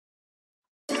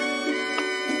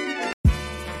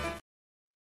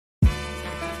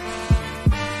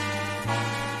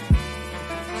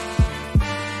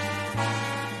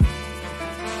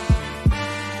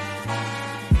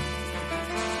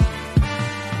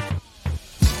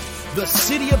The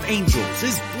City of Angels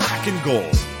is black and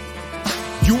gold.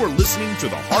 You are listening to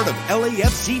the Heart of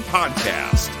LAFC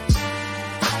podcast.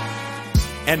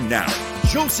 And now,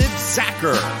 Joseph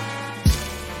Zacher.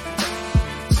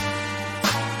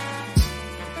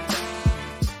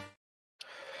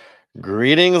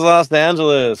 Greetings, Los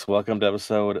Angeles. Welcome to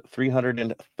episode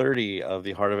 330 of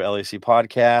the Heart of LAC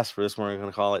podcast. For this one, we're going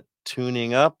to call it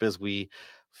Tuning Up as we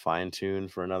fine-tune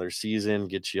for another season,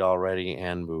 get you all ready,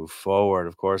 and move forward.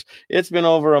 Of course, it's been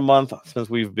over a month since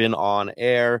we've been on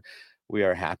air. We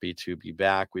are happy to be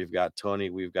back. We've got Tony,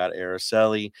 we've got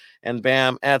Araceli, and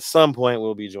Bam at some point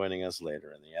will be joining us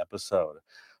later in the episode.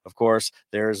 Of course,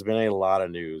 there's been a lot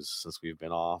of news since we've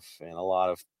been off and a lot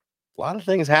of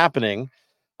things happening.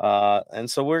 And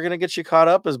so we're going to get you caught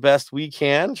up as best we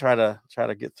can, try to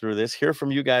get through this, hear from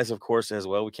you guys, of course, as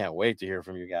well. We can't wait to hear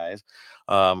from you guys.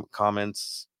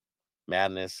 Comments,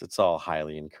 madness, it's all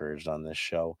highly encouraged on this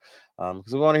show.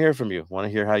 Because we want to hear from you, want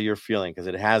to hear how you're feeling, because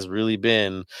it has really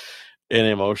been an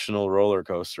emotional roller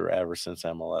coaster ever since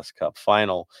MLS Cup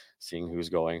final, seeing who's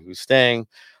going, who's staying.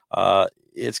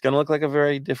 It's going to look like a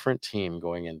very different team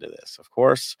going into this. Of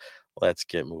course, let's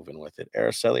get moving with it.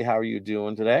 Araceli, how are you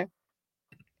doing today?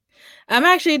 I'm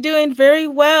actually doing very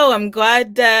well. I'm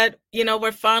glad that,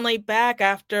 we're finally back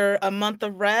after a month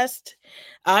of rest.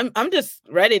 I'm just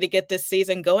ready to get this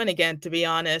season going again, to be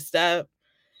honest.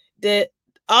 The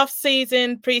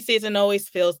off-season, preseason always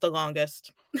feels the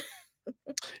longest.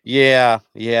 Yeah.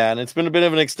 And it's been a bit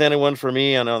of an extended one for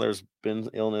me. I know there's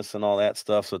been illness and all that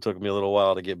stuff, so it took me a little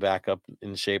while to get back up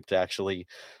in shape to actually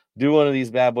do one of these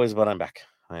bad boys, but I'm back.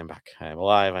 I'm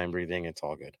alive. I'm breathing. It's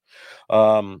all good.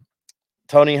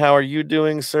 Tony, how are you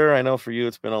doing, sir? I know for you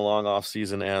it's been a long off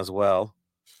season as well.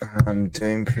 I'm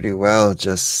doing pretty well,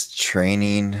 just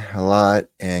training a lot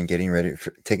and getting ready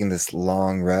for taking this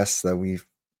long rest that we've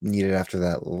needed after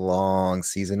that long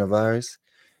season of ours.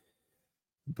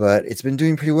 But it's been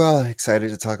doing pretty well. Excited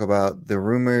to talk about the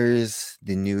rumors,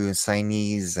 the new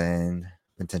signees, and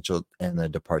potential and the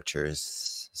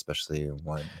departures, especially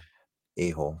one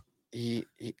a-hole.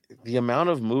 The amount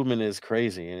of movement is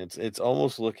crazy, and it's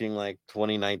almost looking like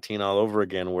 2019 all over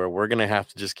again, where we're gonna have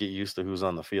to just get used to who's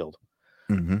on the field.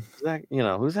 Mm-hmm.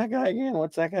 Who's that guy again?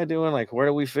 What's that guy doing? Like, where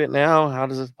do we fit now? How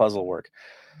does this puzzle work?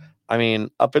 I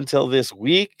mean, up until this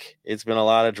week, it's been a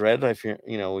lot of dread. I fear,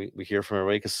 we hear from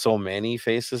everybody because so many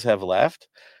faces have left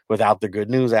without the good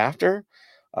news after.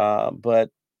 But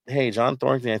hey, John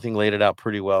Thornton, I think, laid it out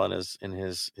pretty well in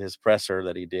his presser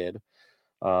that he did.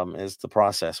 Is the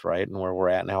process, right? And where we're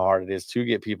at and how hard it is to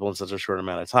get people in such a short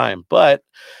amount of time. But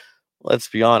let's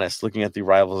be honest, looking at the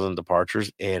arrivals and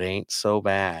departures, it ain't so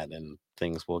bad, and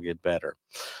things will get better.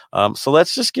 So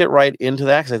let's just get right into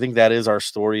that, because I think that is our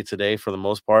story today for the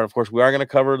most part. Of course, we are going to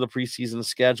cover the preseason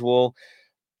schedule,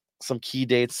 some key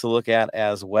dates to look at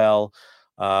as well.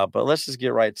 But let's just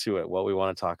get right to it, what we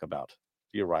want to talk about,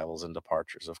 the arrivals and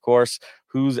departures. Of course,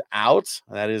 who's out?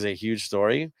 That is a huge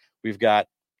story. We've got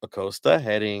Acosta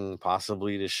heading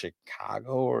possibly to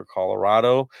Chicago or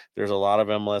Colorado. There's a lot of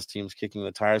MLS teams kicking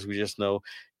the tires. We just know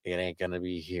it ain't going to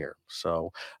be here.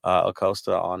 So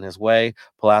Acosta on his way.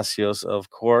 Palacios, of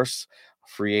course,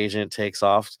 free agent, takes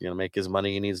off. Going to make his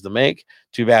money he needs to make.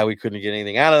 Too bad we couldn't get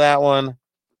anything out of that one,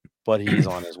 but he's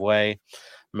on his way.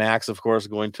 Max, of course,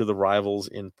 going to the rivals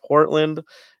in Portland.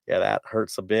 Yeah, that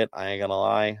hurts a bit. I ain't going to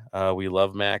lie. We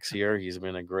love Max here. He's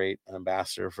been a great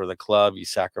ambassador for the club. He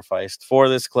sacrificed for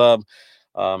this club.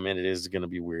 And it is going to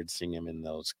be weird seeing him in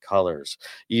those colors.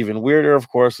 Even weirder, of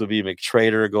course, would be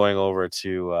McTrader going over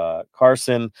to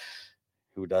Carson.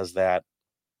 Who does that?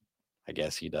 I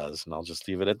guess he does, and I'll just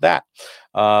leave it at that.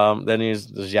 Then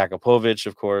there's Jakupovic,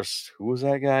 of course. Who was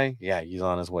that guy? Yeah, he's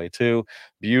on his way too.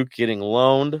 Buke getting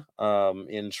loaned.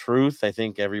 In truth, I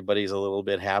think everybody's a little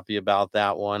bit happy about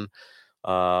that one.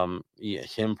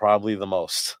 Him probably the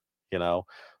most,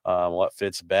 what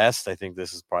fits best. I think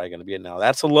this is probably going to be it. Now,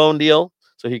 that's a loan deal,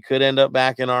 so he could end up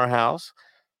back in our house.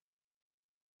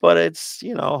 But it's,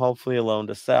 hopefully a loan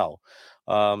to sell.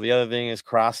 The other thing is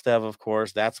Krastev, of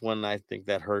course. That's one I think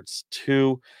that hurts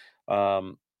too.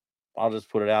 I'll just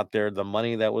put it out there. The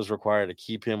money that was required to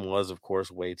keep him was, of course,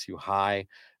 way too high.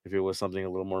 If it was something a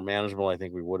little more manageable, I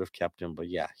think we would have kept him. But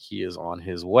yeah, he is on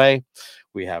his way.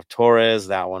 We have Torres.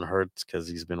 That one hurts because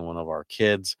he's been one of our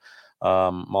kids.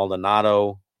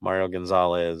 Maldonado, Mario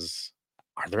Gonzalez.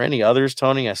 Are there any others,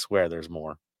 Tony? I swear there's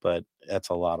more, but that's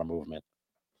a lot of movement.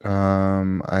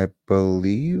 I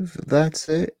believe that's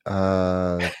it.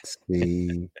 Let's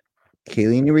see.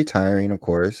 Chiellini retiring, of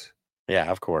course. Yeah,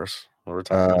 of course. We're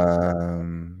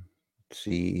talking. Let's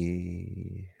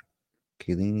see.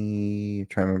 Chiellini,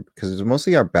 trying to remember, because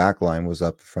mostly our back line was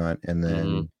up front, and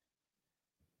then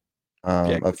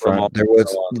Up from all front,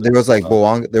 there was like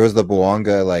Boanga. There was the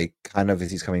Boanga, like kind of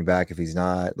if he's coming back, if he's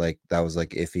not, like that was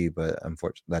like iffy. But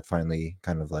unfortunately, that finally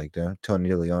kind of like Tony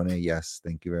DeLeone. Yes,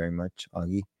 thank you very much,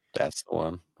 Augie. That's the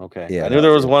one. Okay, Yeah, I that knew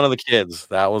there was was it. one of the kids.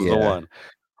 That was the Yeah.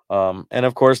 one. And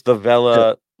of course the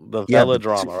Vela Yeah, the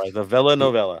drama, right? The Vela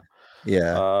novella.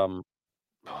 Yeah.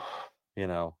 You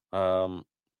know,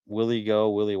 will he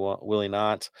go? Will he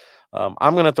not?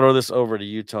 I'm gonna throw this over to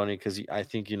you, Tony, because I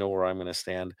think you know where I'm gonna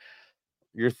stand.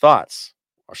 Your thoughts?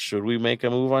 Should we make a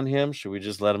move on him? Should we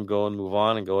just let him go and move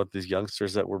on and go with these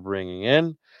youngsters that we're bringing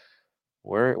in?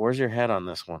 Where's your head on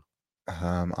this one?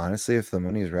 Honestly, if the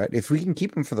money is right, if we can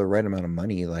keep him for the right amount of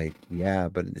money, like yeah,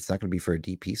 but it's not going to be for a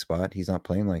DP spot. He's not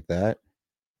playing like that.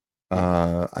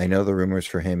 I know the rumors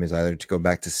for him is either to go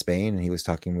back to Spain, and he was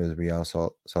talking with Real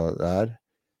Sociedad,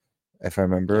 if I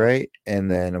remember right.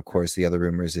 And then, of course, the other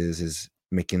rumors is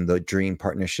making the dream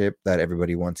partnership that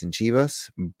everybody wants in Chivas.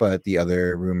 But the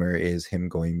other rumor is him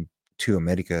going to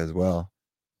America as well.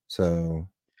 So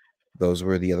those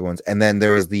were the other ones. And then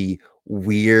there was the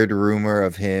weird rumor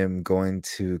of him going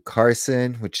to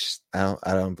Carson, which I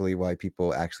don't believe why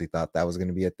people actually thought that was going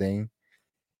to be a thing.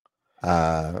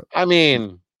 I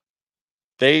mean,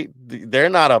 they're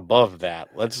not above that.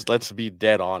 Let's be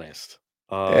dead honest.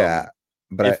 Yeah,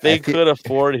 but if they could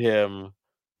afford him,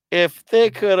 and it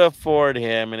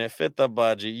fit the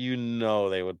budget, you know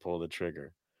they would pull the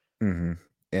trigger. And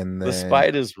then the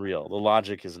spite is real. The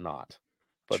logic is not,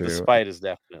 but true. the spite is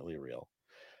definitely real.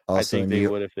 Also, I think they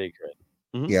would if they could.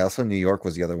 Mm-hmm. Yeah, also New York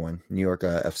was the other one. New York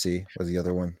FC was the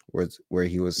other one where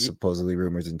he was supposedly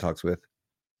rumors in talks with.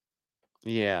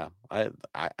 Yeah,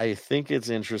 I think it's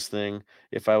interesting.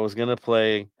 If I was gonna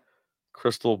play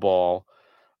crystal ball,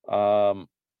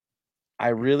 I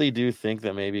really do think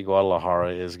that maybe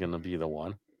Guadalajara is gonna be the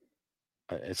one.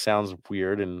 It sounds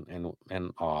weird and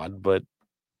odd, but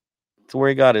it's where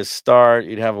he got his start.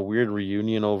 You'd have a weird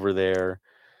reunion over there.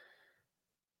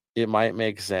 It might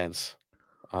make sense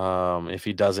if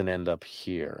he doesn't end up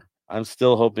here. I'm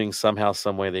still hoping somehow,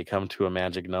 some way they come to a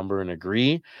magic number and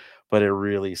agree, but it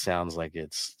really sounds like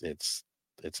it's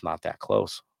not that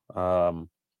close.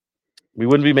 We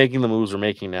wouldn't be making the moves we're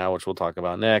making now, which we'll talk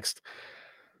about next,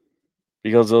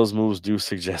 because those moves do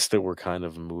suggest that we're kind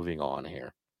of moving on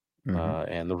here.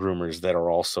 And the rumors that are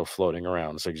also floating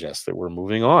around suggest that we're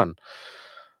moving on.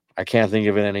 I can't think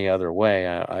of it any other way.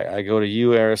 I go to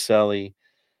you, Araceli.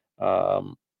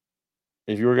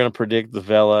 If you were going to predict the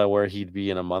Vela where he'd be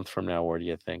in a month from now, where do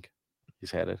you think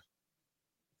he's headed?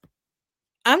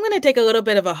 I'm going to take a little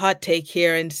bit of a hot take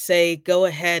here and say go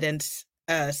ahead and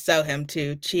sell him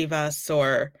to Chivas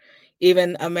or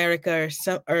even America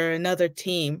or another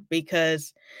team,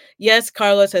 because yes,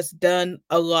 Carlos has done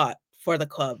a lot for the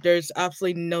club. There's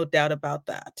absolutely no doubt about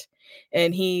that.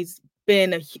 And he's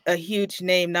been a huge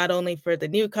name, not only for the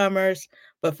newcomers,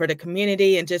 but for the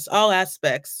community and just all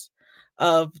aspects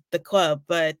of the club.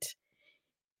 But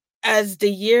as the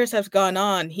years have gone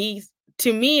on,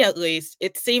 to me at least,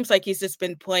 it seems like he's just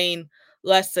been playing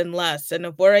less and less. And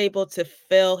if we're able to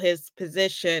fill his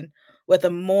position with a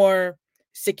more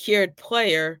secured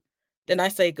player, then I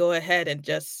say go ahead and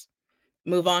just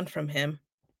move on from him.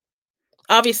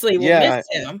 Obviously, we'll miss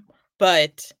him,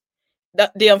 but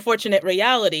the unfortunate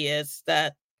reality is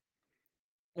that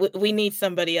we need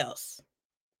somebody else.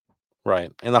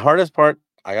 Right. And the hardest part,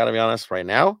 I got to be honest, right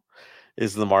now,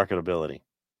 is the marketability.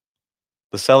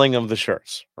 The selling of the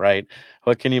shirts, right?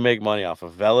 What can you make money off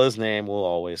of? Vela's name will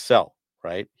always sell,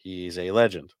 right? He's a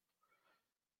legend.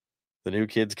 The new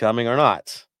kids coming or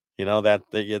not,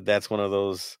 that's one of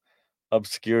those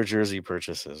obscure jersey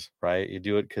purchases, right? You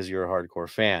do it because you're a hardcore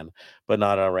fan, but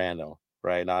not a rando,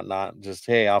 right? Not just,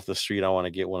 hey, off the street, I want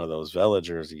to get one of those Vela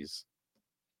jerseys.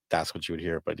 That's what you would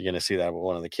hear. But you're going to see that with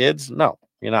one of the kids? No,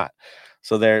 you're not.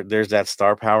 So there's that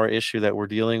star power issue that we're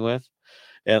dealing with.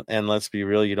 And let's be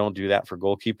real, you don't do that for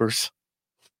goalkeepers.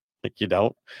 Like you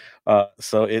don't.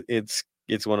 So it's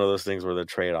one of those things where the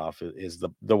trade-off is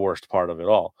the worst part of it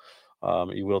all.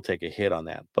 You will take a hit on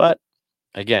that. But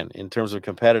again, in terms of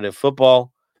competitive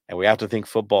football, and we have to think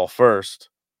football first,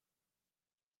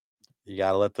 you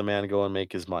got to let the man go and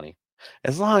make his money.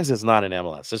 As long as it's not in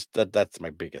MLS. That's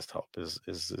my biggest hope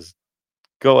is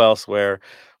go elsewhere.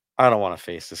 I don't want to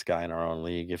face this guy in our own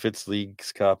league. If it's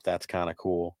Leagues Cup, that's kind of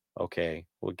cool. Okay,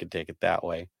 we could take it that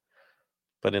way.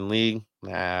 But in league,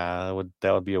 that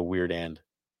would be a weird end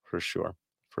for sure.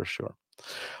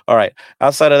 All right.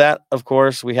 Outside of that, of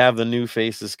course, we have the new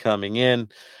faces coming in.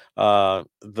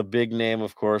 The big name,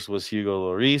 of course, was Hugo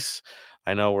Lloris.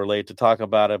 I know we're late to talk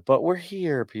about it, but we're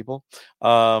here, people.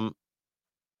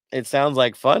 It sounds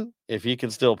like fun if he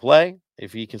can still play,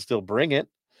 if he can still bring it.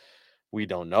 We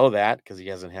don't know that because he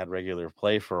hasn't had regular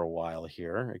play for a while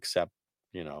here, except,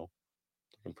 looking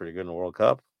pretty good in the World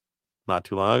Cup not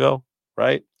too long ago,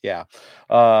 right? Yeah.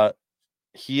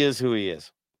 He is who he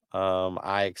is.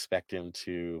 I expect him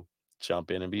to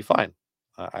jump in and be fine.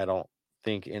 I don't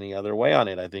think any other way on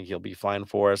it. I think he'll be fine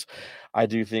for us. I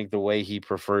do think the way he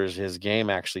prefers his game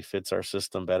actually fits our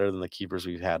system better than the keepers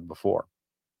we've had before.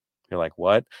 You're like,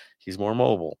 what? He's more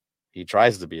mobile. He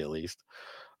tries to be, at least.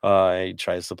 He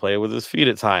tries to play with his feet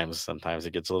at times. Sometimes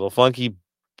it gets a little funky,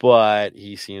 but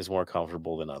he seems more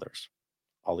comfortable than others.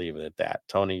 I'll leave it at that.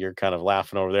 Tony, you're kind of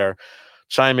laughing over there.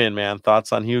 Chime in, man.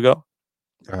 Thoughts on Hugo?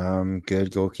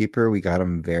 Good goalkeeper. We got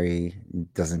him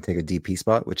doesn't take a DP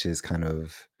spot, which is kind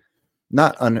of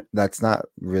that's not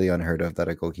really unheard of that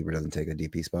a goalkeeper doesn't take a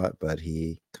DP spot, but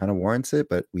he kind of warrants it,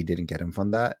 but we didn't get him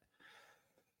from that.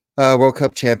 World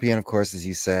Cup champion, of course, as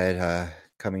you said,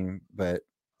 coming, but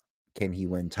can he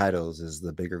win titles is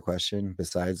the bigger question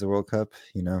besides the World Cup.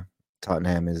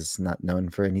 Tottenham is not known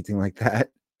for anything like that.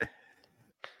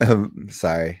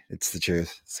 Sorry, it's the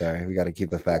truth. Sorry, we got to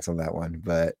keep the facts on that one.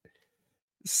 But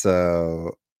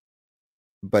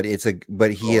he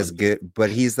is good. But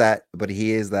he is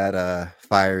that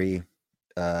fiery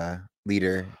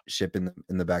leadership in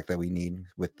the back that we need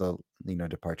with the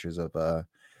departures of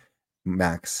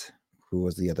Max, who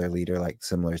was the other leader, like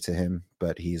similar to him,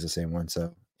 but he's the same one.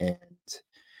 So, and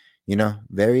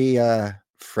very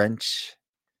French.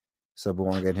 So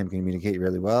Bouanga and him communicate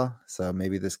really well. So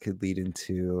maybe this could lead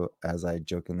into, as I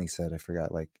jokingly said, I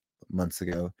forgot like months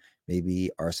ago, maybe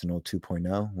Arsenal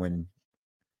 2.0, when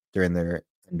during their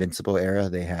Invincible era,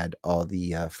 they had all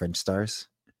the French stars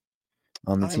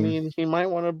on the team. I mean, he might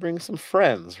want to bring some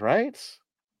friends, right?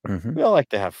 Mm-hmm. We all like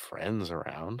to have friends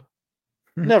around.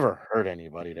 Never hurt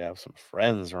anybody to have some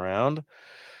friends around,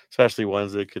 especially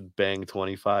ones that could bang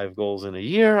 25 goals in a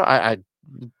year.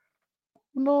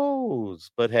 Who knows?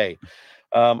 But hey,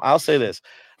 I'll say this.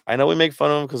 I know we make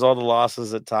fun of him because all the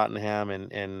losses at Tottenham,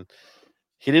 and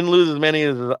he didn't lose as many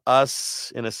as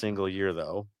us in a single year,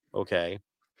 though. Okay.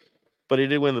 But he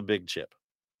did win the big chip.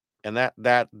 And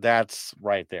that's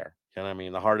right there. And I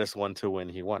mean, the hardest one to win,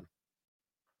 he won.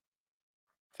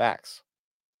 Facts.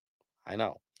 I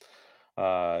know.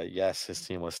 Yes, his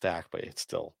team was stacked, but it's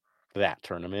still that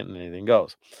tournament and anything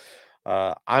goes.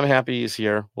 I'm happy he's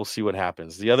here. We'll see what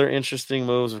happens. The other interesting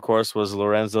moves, of course, was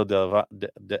Lorenzo de Valle.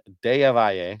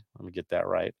 Let me get that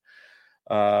right.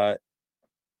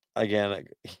 Again,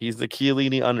 he's the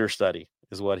Chiellini understudy,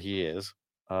 is what he is.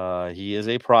 He is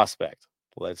a prospect.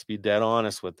 Let's be dead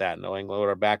honest with that. Knowing what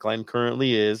our backline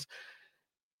currently is,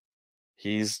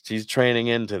 he's training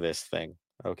into this thing.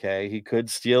 Okay, he could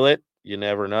steal it. You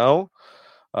never know.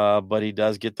 But he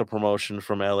does get the promotion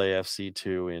from LAFC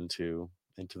 2 into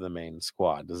the main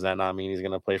squad. Does that not mean he's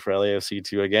going to play for LAFC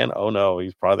 2 again? Oh no,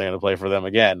 he's probably going to play for them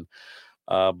again.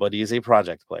 But he's a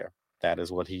project player. That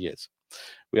is what he is.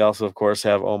 We also, of course,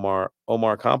 have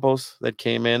Omar Campos that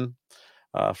came in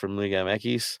from Liga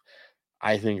MX.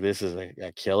 I think this is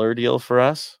a killer deal for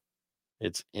us.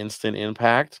 It's instant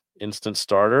impact, instant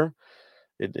starter.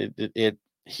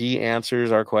 He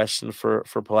answers our question for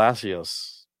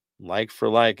Palacios, like for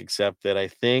like, except that I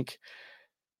think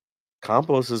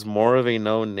Campos is more of a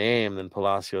known name than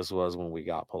Palacios was when we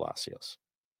got Palacios.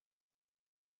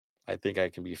 I think I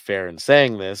can be fair in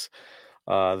saying this,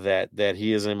 that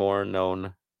he is a more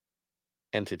known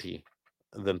entity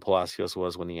than Palacios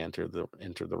was when he entered the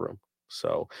room.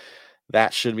 So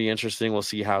that should be interesting. We'll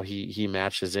see how he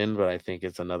matches in, but I think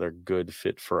it's another good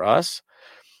fit for us.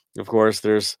 Of course,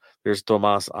 there's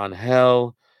Tomas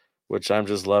Angel, which I'm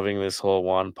just loving this whole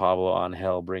Juan Pablo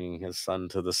Angel bringing his son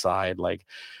to the side. Like,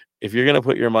 if you're going to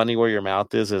put your money where your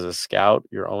mouth is as a scout,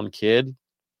 your own kid,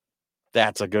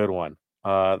 that's a good one.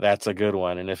 That's a good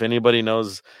one. And if anybody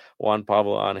knows Juan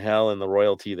Pablo Angel and the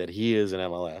royalty that he is in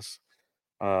MLS,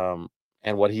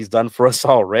 and what he's done for us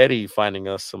already, finding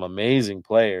us some amazing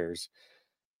players,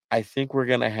 I think we're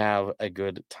going to have a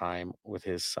good time with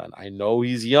his son. I know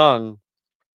he's young,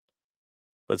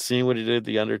 but seeing what he did at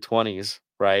the under-20s,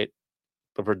 right?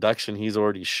 The production he's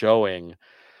already showing,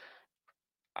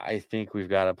 I think we've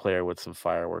got a player with some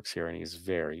fireworks here, and he's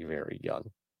very, very young.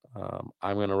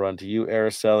 I'm going to run to you,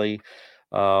 Araceli.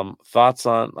 Thoughts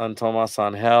on Tomas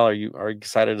Angel? Are you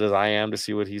excited as I am to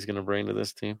see what he's going to bring to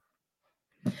this team?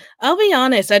 I'll be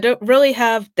honest, I don't really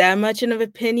have that much of an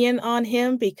opinion on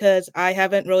him because I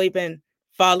haven't really been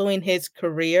following his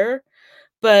career.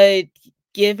 But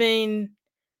given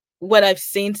what I've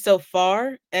seen so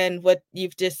far and what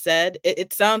you've just said,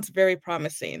 it sounds very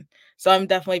promising. So I'm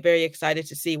definitely very excited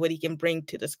to see what he can bring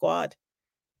to the squad.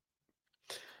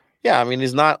 Yeah, I mean,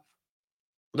 he's not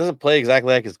doesn't play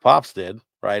exactly like his pops did,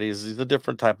 right? He's a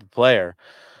different type of player.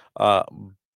 Uh,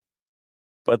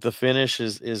 but the finish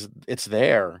is it's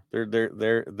there.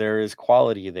 There is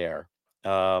quality there.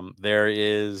 There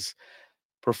is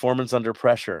performance under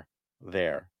pressure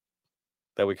there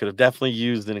that we could have definitely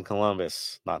used in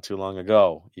Columbus not too long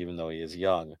ago, even though he is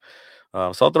young.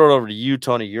 So I'll throw it over to you,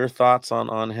 Tony. Your thoughts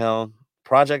on Hill?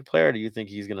 Project player? Do you think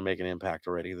he's going to make an impact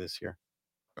already this year?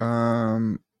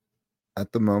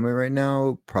 At the moment right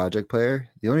now, project player.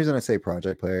 The only reason I say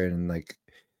project player and like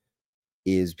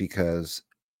is because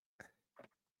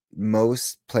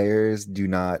most players do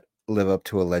not live up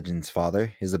to a legend's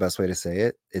father is the best way to say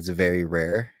it. It's very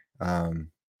rare.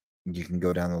 You can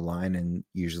go down the line and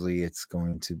usually it's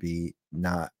going to be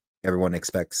not everyone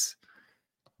expects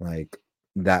like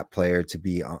that player to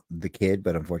be the kid,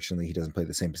 but unfortunately he doesn't play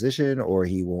the same position or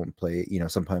he won't play,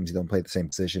 sometimes he don't play the same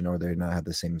position or they're not have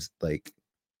the same like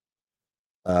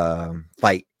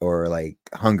fight or like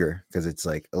hunger because it's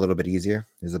like a little bit easier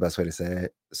is the best way to say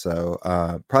it. So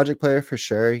project player for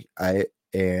sure.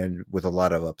 And with a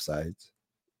lot of upsides.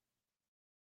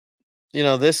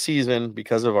 This season,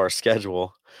 because of our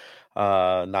schedule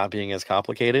not being as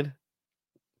complicated,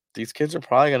 these kids are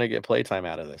probably going to get playtime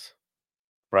out of this,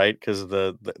 right? Because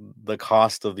the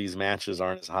cost of these matches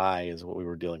aren't as high as what we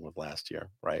were dealing with last year,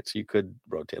 right? So you could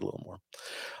rotate a little more.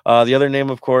 The other name,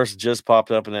 of course, just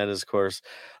popped up, and that is, of course,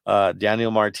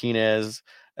 Daniel Martinez,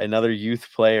 another youth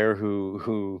player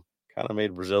who kind of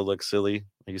made Brazil look silly.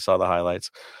 You saw the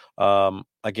highlights.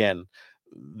 Again,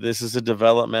 this is a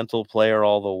developmental player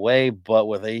all the way, but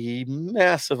with a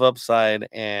massive upside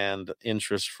and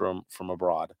interest from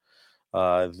abroad.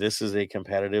 This is a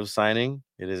competitive signing.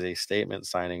 It is a statement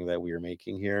signing that we are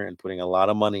making here and putting a lot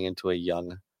of money into a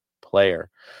young player.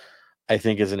 I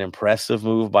think is an impressive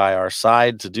move by our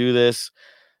side to do this,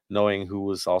 knowing who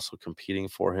was also competing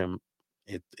for him.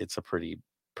 It's a pretty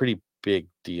big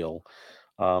deal.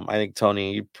 I think,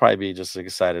 Tony, you'd probably be just as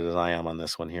excited as I am on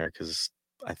this one here because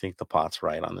I think the pot's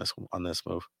right on this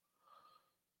move.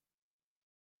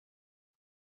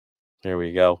 There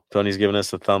we go. Tony's giving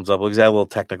us a thumbs up. Looks like a little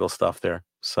technical stuff there.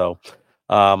 So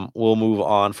we'll move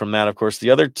on from that. Of course,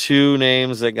 the other two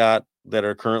names that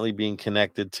are currently being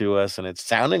connected to us, and it's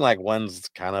sounding like one's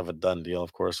kind of a done deal,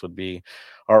 of course, would be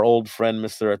our old friend,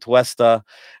 Mr. Atuesta.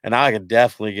 And I could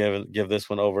definitely give this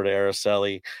one over to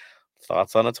Araceli.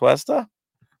 Thoughts on Atuesta?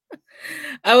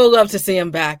 I would love to see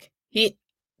him back.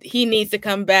 He needs to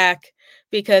come back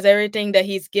because everything that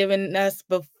he's given us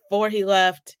before he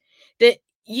left, that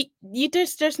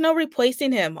there's no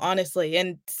replacing him, honestly.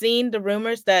 And seeing the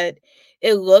rumors that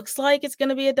it looks like it's going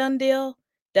to be a done deal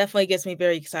definitely gets me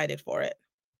very excited for it.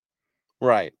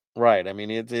 Right. I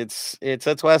mean, it's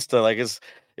Atuesta. Like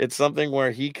it's something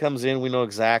where he comes in, we know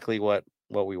exactly what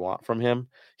we want from him.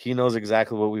 He knows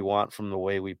exactly what we want from the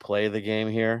way we play the game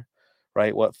here.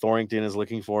 Right, what Thorrington is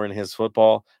looking for in his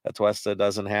football, Atuesta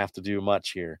doesn't have to do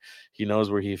much here. He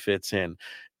knows where he fits in.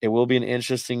 It will be an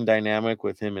interesting dynamic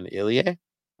with him and Ilie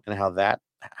and how that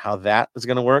is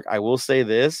going to work. I will say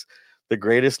this: the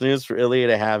greatest news for Ilie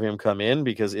to have him come in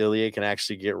because Ilie can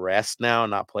actually get rest now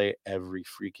and not play every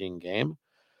freaking game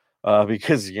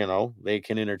because they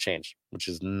can interchange, which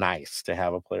is nice to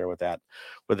have a player with that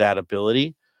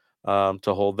ability. To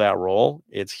hold that role,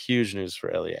 it's huge news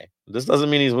for Ilie. This doesn't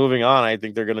mean he's moving on. I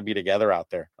think they're going to be together out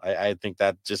there. I think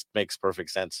that just makes perfect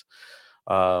sense.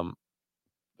 Adds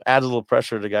a little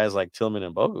pressure to guys like Tillman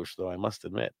and Bogusz, though, I must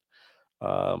admit.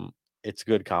 It's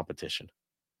good competition,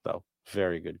 though.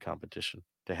 Very good competition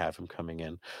to have him coming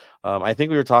in. I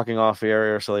think we were talking off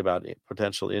air, Araceli, about a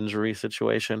potential injury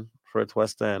situation for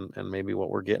Atuesta and maybe what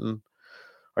we're getting.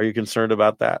 Are you concerned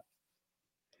about that?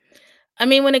 I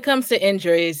mean, when it comes to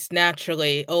injuries,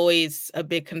 naturally, always a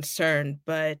big concern.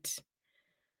 But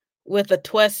with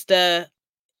Atuesta,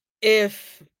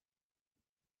 if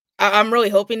I'm really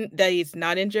hoping that he's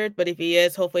not injured, but if he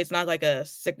is, hopefully it's not like a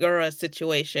Segura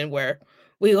situation where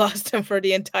we lost him for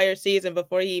the entire season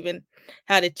before he even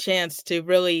had a chance to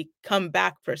really come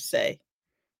back per se.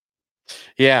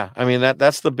 Yeah, I mean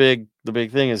that's the big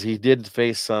thing is he did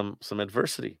face some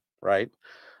adversity, right?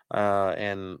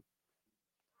 And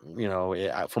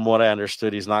from what I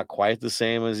understood, he's not quite the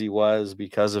same as he was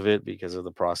because of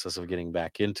the process of getting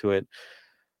back into it.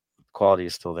 Quality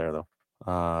is still there though.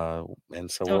 And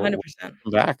so we'll 100%. come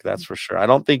back, that's for sure. I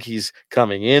don't think he's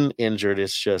coming in injured.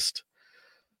 It's just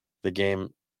the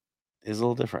game is a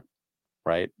little different,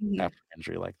 right? Mhm. After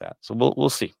injury like that. So we'll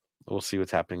see. We'll see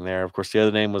what's happening there. Of course, the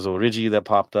other name was Origi that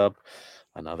popped up,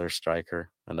 another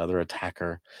striker, another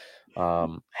attacker.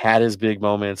 Had his big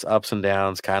moments, ups and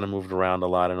downs, kind of moved around a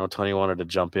lot. I know Tony wanted to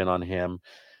jump in on him.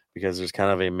 because there's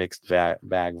kind of a mixed bag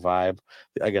vibe.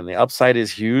 Again, the upside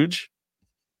is huge,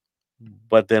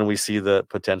 but then we see the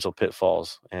potential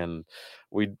pitfalls, and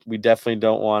we definitely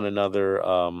don't want another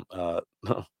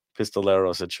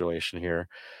Pistolero situation here.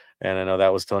 And I know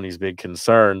that was Tony's big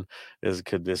concern, is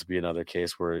could this be another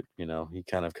case where, he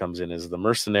kind of comes in as the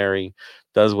mercenary,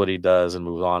 does what he does, and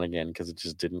moves on again, because it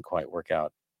just didn't quite work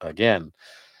out again.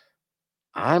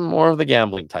 I'm more of the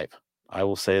gambling type. I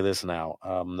will say this now.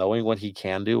 Knowing what he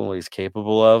can do and what he's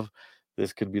capable of,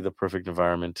 this could be the perfect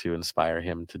environment to inspire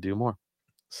him to do more.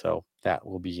 So that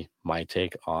will be my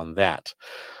take on that.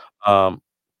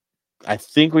 I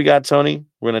think we got Tony.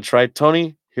 We're going to try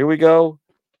Tony. Here we go.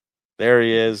 There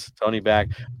he is. Tony back.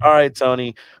 All right,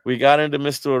 Tony. We got into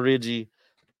Mr. Origi.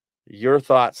 Your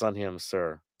thoughts on him,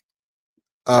 sir?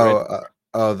 The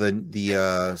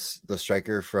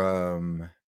striker from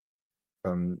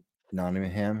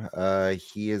Nottingham.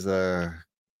 He is a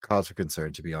cause for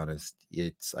concern, to be honest.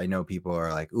 I know people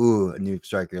are like, "Ooh, a new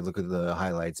striker. Look at the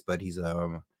highlights," but he's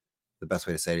the best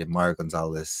way to say it, Mario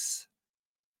Gonzalez.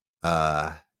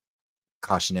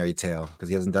 Cautionary tale, because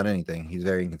he hasn't done anything. He's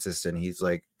very inconsistent. He's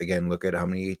like, again, look at how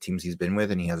many teams he's been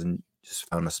with, and he hasn't just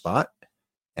found a spot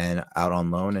and out on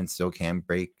loan, and still can't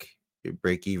break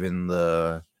even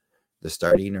the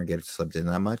starting or get slipped in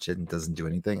that much, and doesn't do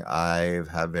anything. I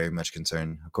have very much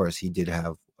concern. Of course, he did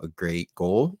have a great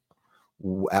goal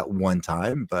at one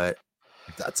time, but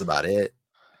that's about it.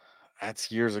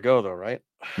 That's years ago, though, right?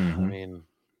 Mm-hmm. I mean,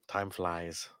 time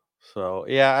flies. So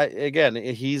yeah, again,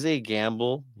 he's a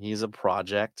gamble. He's a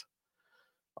project.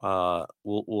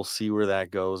 We'll see where that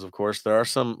goes. Of course, there are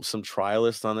some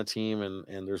trialists on the team,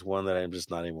 and there's one that I'm just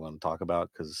not even going to talk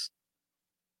about because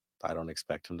I don't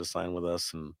expect him to sign with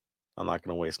us, and I'm not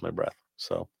going to waste my breath.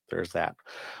 So there's that.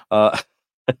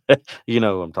 You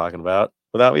know who I'm talking about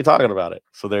without me talking about it.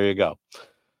 So there you go.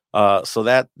 So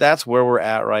that's where we're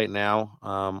at right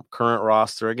now. Current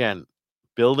roster, again,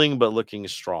 building but looking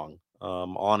strong.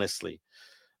 Honestly,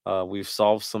 we've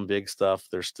solved some big stuff.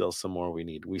 There's still some more we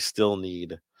need. We still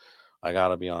need, I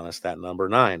gotta be honest, that number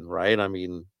 9, right? I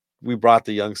mean, we brought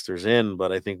the youngsters in,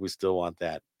 but I think we still want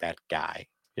that guy,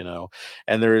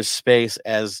 and there is space,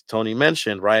 as Tony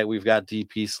mentioned, right? We've got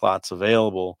DP slots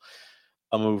available.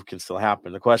 A move can still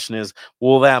happen. The question is,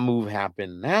 will that move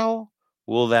happen now?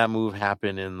 Will that move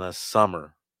happen in the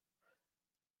summer?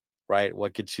 Right?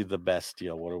 What gets you the best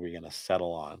deal? What are we going to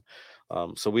settle on?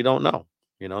 So we don't know.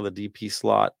 The DP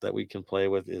slot that we can play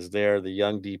with is there. The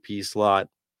young DP slot,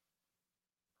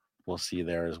 we'll see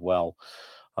there as well,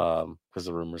 because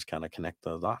the rumors kind of connect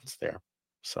the dots there.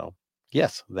 So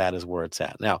yes, that is where it's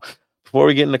at. Now, before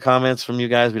we get into comments from you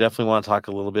guys, we definitely want to talk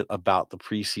a little bit about the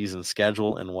preseason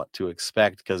schedule and what to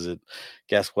expect, because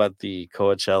guess what? The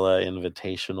Coachella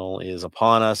Invitational is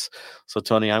upon us. So,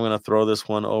 Tony, I'm going to throw this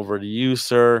one over to you,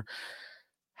 sir.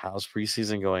 How's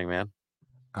preseason going, man?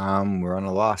 We're on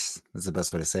a loss. That's the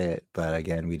best way to say it. But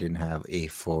again, we didn't have a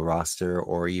full roster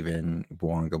or even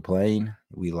Bouanga playing.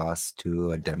 We lost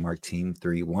to a Denmark team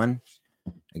 3-1.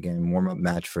 Again, warm-up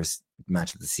match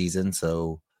of the season.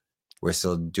 So we're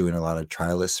still doing a lot of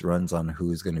trialist runs on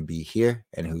who's going to be here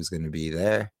and who's going to be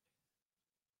there.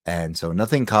 And so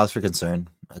nothing cause for concern,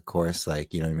 of course.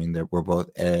 Like, you know what I mean? We're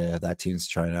both, that team's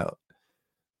trying out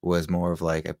was more of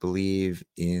like, I believe,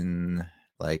 in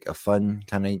like a fun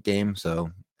kind of game.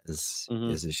 So as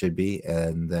it should be.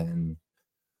 And then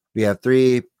we have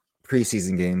 3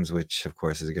 preseason games, which of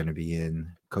course is going to be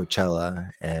in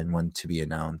Coachella and one to be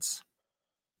announced.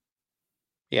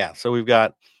 Yeah. So we've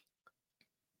got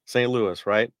St. Louis,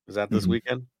 right? Is that this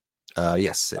weekend?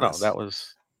 Yes. No, that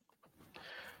was.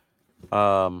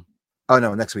 Oh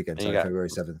no, next weekend. Sorry, February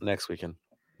 7th. Next weekend.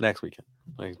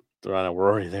 Like, we're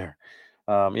already there.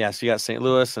 Yeah. So you got St.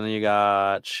 Louis, and then you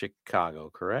got Chicago,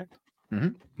 correct?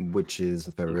 Mm-hmm. Which is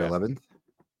February 11th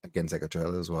against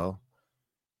Coachella as well.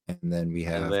 And then we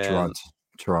have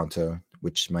Toronto,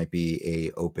 which might be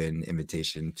a open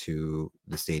invitation to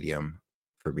the stadium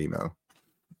for BMO.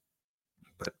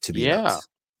 But to be announced.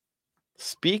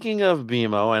 Speaking of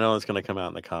BMO, I know it's going to come out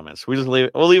in the comments. We'll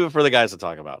leave it for the guys to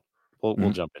talk about.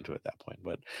 We'll jump into it at that point.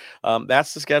 But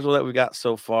that's the schedule that we got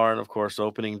so far. And of course,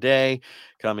 opening day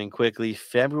coming quickly,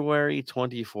 February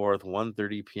 24th,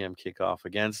 1:30 p.m. kickoff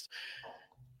against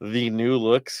the new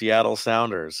look Seattle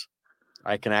Sounders.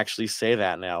 I can actually say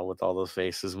that now with all those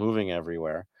faces moving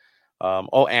everywhere. And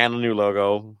a new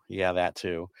logo. Yeah, that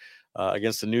too.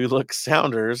 Against the new look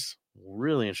Sounders.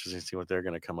 Really interesting to see what they're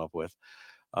going to come up with.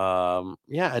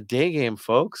 A day game,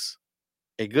 folks.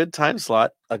 A good time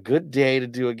slot, a good day to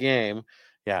do a game.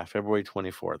 Yeah, February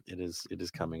 24th. It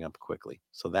is coming up quickly.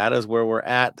 So that is where we're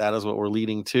at. That is what we're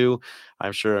leading to.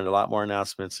 I'm sure a lot more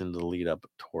announcements in the lead up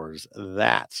towards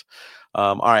that.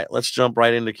 All right, let's jump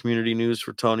right into community news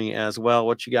for Tony as well.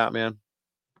 What you got, man?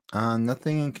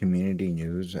 Nothing in community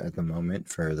news at the moment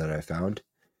for that I found.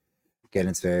 Again,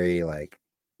 it's very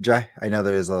dry. I know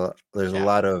there's a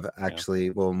lot of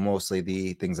mostly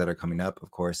the things that are coming up,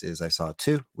 of course, is I saw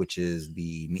two, which is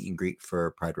the meet and greet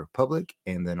for Pride Republic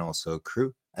and then also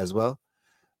Crew as well.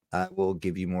 I will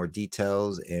give you more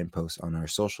details and post on our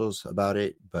socials about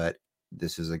it, but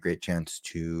this is a great chance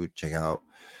to check out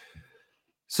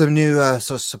some new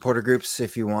social supporter groups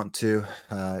if you want to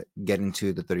get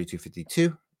into the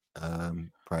 3252.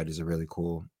 Pride is a really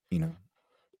cool,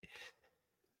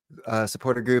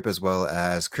 supporter group as well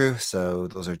as Crew. So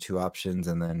those are two options.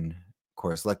 And then, of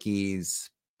course, Lucky's,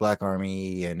 Black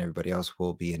Army, and everybody else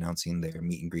will be announcing their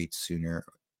meet and greets sooner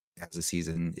as the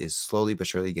season is slowly but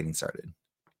surely getting started.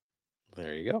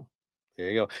 There you go. There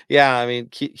you go. Yeah, I mean,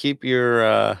 keep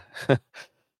your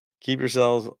keep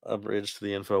yourselves abridged to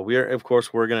the info. We're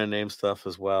going to name stuff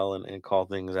as well and call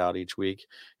things out each week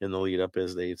in the lead up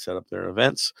as they set up their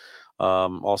events.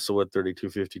 Also with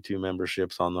 3252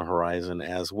 memberships on the horizon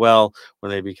as well. When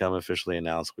they become officially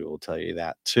announced, we will tell you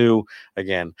that too.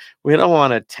 Again, we don't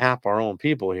want to tap our own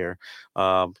people here.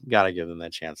 Got to give them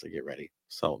that chance to get ready.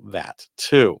 So that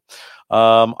too.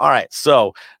 All right.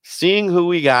 So seeing who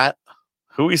we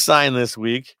signed this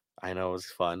week, I know it was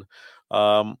fun.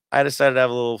 I decided to have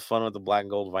a little fun with the Black and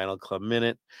Gold Vinyl Club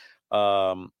Minute.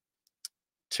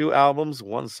 2 albums,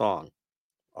 1 song.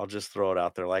 I'll just throw it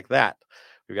out there like that.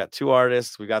 We've got 2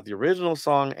 artists. We got the original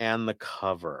song and the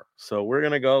cover. So we're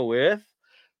going to go with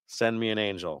Send Me an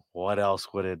Angel. What else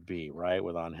would it be, right?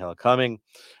 With On Hill Coming.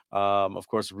 Of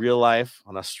course, Real Life,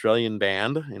 an Australian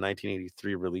band in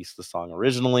 1983, released the song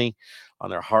originally on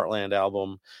their Heartland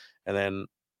album. And then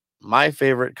my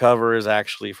favorite cover is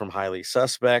actually from Highly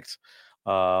Suspect,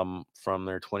 from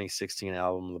their 2016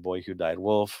 album, The Boy Who Died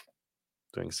Wolf,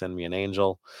 doing Send Me an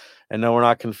Angel. And no, we're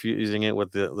not confusing it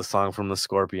with the song from the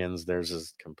Scorpions. Theirs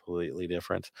is completely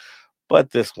different.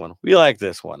 But this one, we like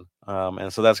this one.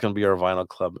 And so that's going to be our Vinyl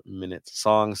Club Minute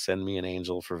song, Send Me an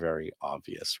Angel, for very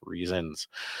obvious reasons.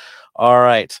 All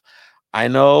right. I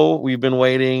know we've been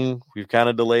waiting. We've kind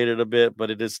of delayed it a bit,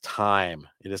 but it is time.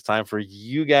 It is time for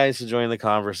you guys to join the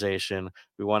conversation.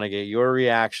 We want to get your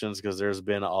reactions because there's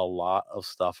been a lot of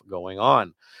stuff going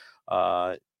on.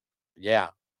 Yeah.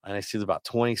 And I see there's about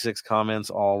 26 comments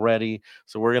already.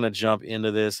 So we're going to jump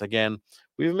into this. Again,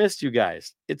 we've missed you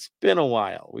guys. It's been a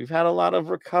while. We've had a lot of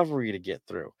recovery to get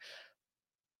through.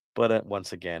 But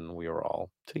once again, we are all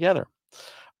together.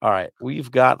 All right,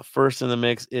 we've got first in the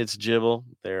mix. It's Jibble.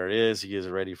 There it is. He is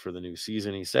ready for the new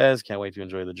season, he says. Can't wait to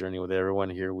enjoy the journey with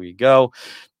everyone. Here we go.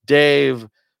 Dave,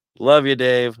 love you,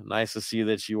 Dave. Nice to see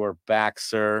that you are back,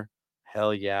 sir.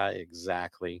 Hell yeah,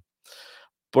 exactly.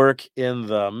 Burke in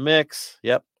the mix.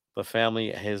 Yep, the family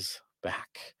is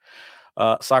back.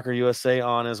 Soccer USA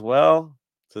on as well.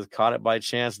 Says, caught it by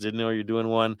chance. Didn't know you're doing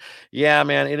one. Yeah,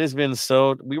 man, it has been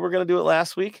so. We were going to do it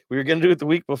last week. We were going to do it the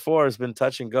week before. It's been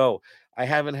touch and go. I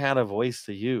haven't had a voice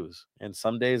to use. And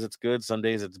some days it's good. Some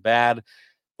days it's bad.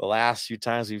 The last few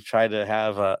times we've tried to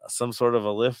have some sort of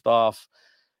a lift off,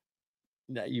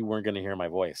 you weren't going to hear my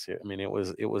voice. I mean, it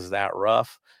was that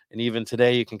rough. And even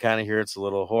today you can kind of hear it's a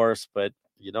little hoarse, but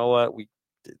you know what?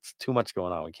 It's too much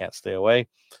going on. We can't stay away.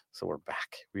 So we're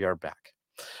back. We are back.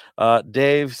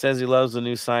 Dave says he loves the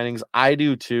new signings. I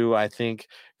do too. I think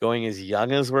going as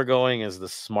young as we're going is the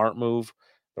smart move,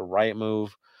 the right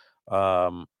move.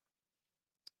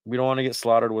 We don't want to get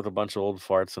slaughtered with a bunch of old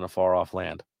farts in a far off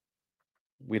land.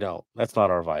 We don't. That's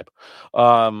not our vibe.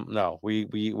 No,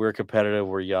 we're competitive.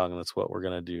 We're young. That's what we're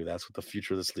gonna do. That's what the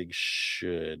future of this league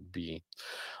should be.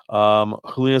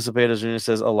 Julio Cepeda Jr.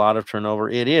 says a lot of turnover.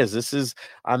 It is.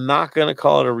 I'm not gonna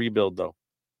call it a rebuild though.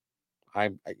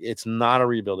 It's not a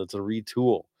rebuild. It's a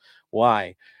retool.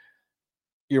 Why?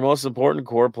 Your most important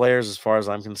core players, as far as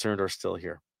I'm concerned, are still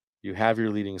here. You have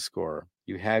your leading scorer.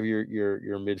 You have your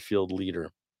midfield leader,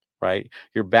 right?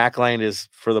 Your backline is,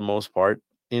 for the most part,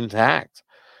 intact.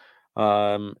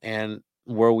 And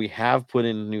where we have put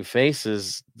in new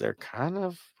faces, they're kind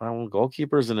of,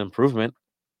 goalkeeper's an improvement.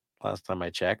 Last time I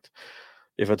checked,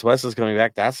 if Atuesta is coming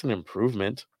back, that's an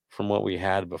improvement from what we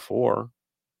had before.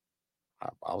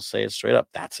 I'll say it straight up.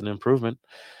 That's an improvement.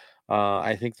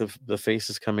 I think the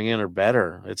faces coming in are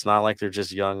better. It's not like they're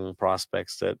just young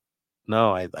prospects that.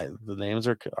 No, the names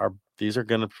are these are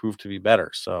going to prove to be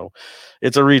better. So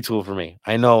it's a retool for me.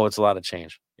 I know it's a lot of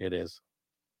change. It is.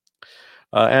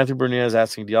 Anthony Bernier is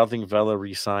asking, do y'all think Vela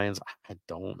resigns? I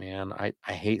don't, man. I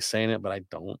hate saying it, but I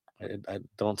don't. I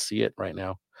don't see it right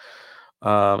now.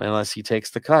 Unless he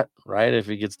takes the cut, right? If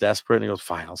he gets desperate and he goes,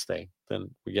 fine, I'll stay. Then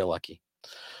we get lucky.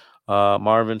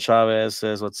 Marvin Chavez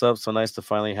says, what's up? So nice to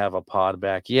finally have a pod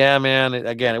back. Yeah, man.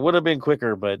 Again, it would have been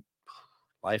quicker, but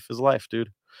life is life,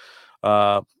 dude.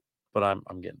 But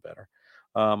I'm getting better.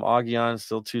 Aguian,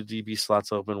 still 2 DB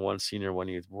slots open, 1 senior, 1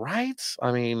 youth. Right?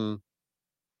 I mean,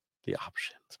 the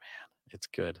options, man. It's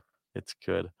good. It's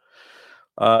good.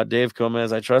 Dave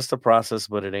Gomez, I trust the process,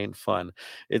 but it ain't fun.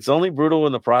 It's only brutal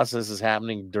when the process is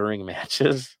happening during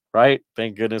matches, right?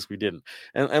 Thank goodness we didn't.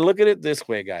 And look at it this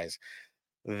way, guys.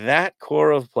 That core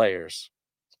of players,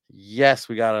 yes,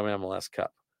 we got an MLS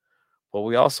Cup, but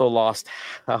we also lost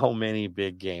how many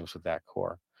big games with that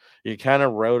core? You kind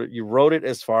of wrote it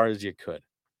as far as you could.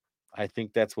 I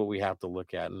think that's what we have to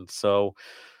look at. And so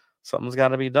something's got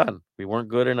to be done. We weren't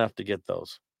good enough to get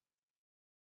those.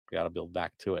 We got to build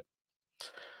back to it.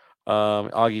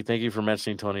 Augie, thank you for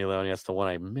mentioning Tony Leone. That's the one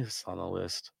I missed on the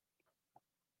list.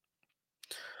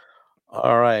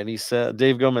 All right. And he said,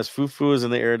 Dave Gomez, Fufu is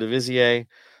in the Eredivisie,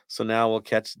 so now we'll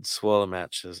catch swallow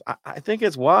matches. I think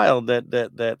it's wild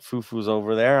that Fufu's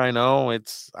over there. I know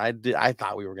I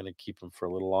thought we were going to keep him for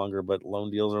a little longer, but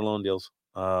loan deals are loan deals.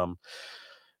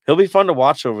 He'll be fun to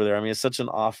watch over there. I mean, it's such an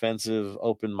offensive,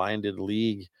 open-minded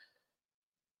league.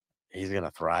 He's going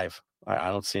to thrive. I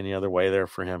don't see any other way there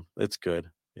for him. It's good.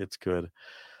 It's good.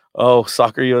 Oh,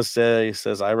 Soccer USA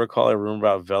says, I recall a rumor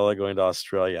about Vela going to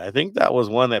Australia. I think that was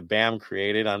one that Bam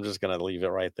created. I'm just going to leave it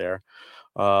right there.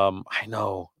 I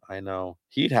know.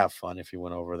 He'd have fun if he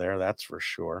went over there. That's for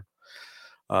sure.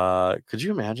 Could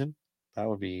you imagine? That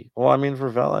would be, well, I mean, for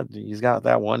Vela, he's got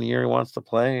that 1 year he wants to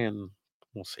play, and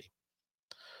we'll see.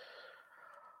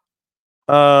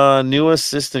 New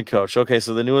assistant coach. Okay,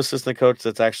 so the new assistant coach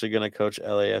that's actually going to coach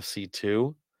LAFC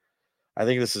 2. I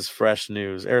think this is fresh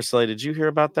news. Araceli, did you hear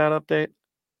about that update?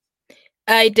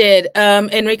 I did.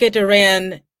 Enrique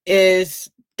Duran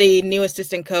is the new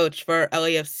assistant coach for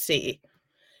LAFC.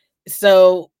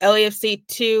 So LAFC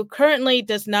 2 currently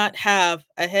does not have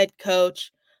a head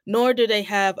coach, nor do they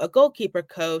have a goalkeeper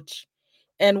coach.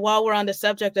 And while we're on the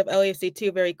subject of LAFC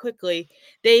 2 very quickly,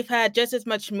 they've had just as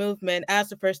much movement as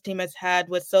the first team has had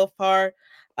with so far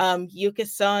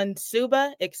Yukasan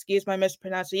Suba, excuse my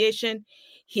mispronunciation.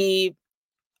 He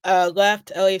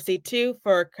left LAFC 2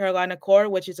 for Carolina Core,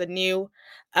 which is a new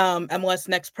MLS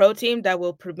Next Pro team that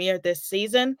will premiere this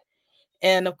season.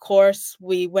 And of course,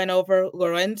 we went over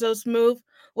Lorenzo's move,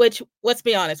 which, let's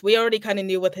be honest, we already kind of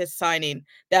knew with his signing.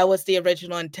 That was the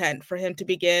original intent for him to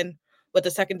begin with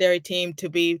the secondary team to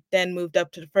be then moved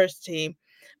up to the first team.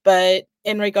 But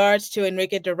in regards to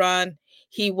Enrique Duran,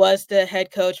 he was the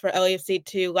head coach for LAFC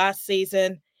 2 last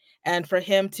season. And for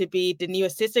him to be the new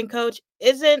assistant coach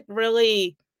isn't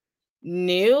really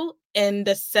new in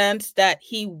the sense that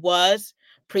he was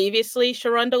previously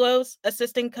Sharundalo's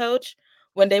assistant coach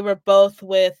when they were both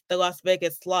with the Las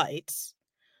Vegas Lights.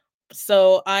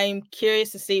 So I'm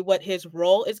curious to see what his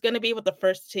role is going to be with the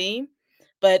first team.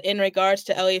 But in regards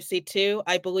to LAFC 2,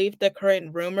 I believe the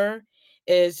current rumor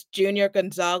is Junior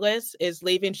Gonzalez is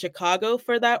leaving Chicago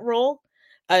for that role.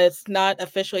 It's not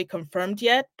officially confirmed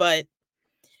yet, but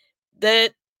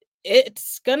that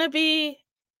it's going to be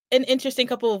an interesting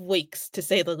couple of weeks, to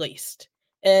say the least.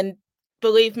 And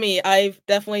believe me, I've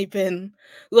definitely been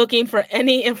looking for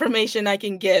any information I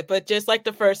can get, but just like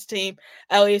the first team,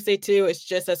 LAFC 2 is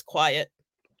just as quiet.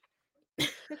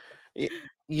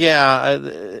 Yeah,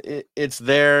 it's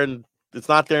there, and it's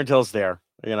not there until it's there.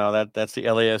 You know, that's the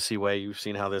LAFC way. You've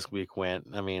seen how this week went.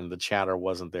 I mean, the chatter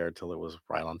wasn't there till it was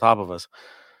right on top of us.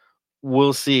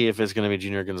 We'll see if it's going to be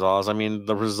Junior Gonzalez. I mean,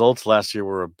 the results last year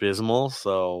were abysmal,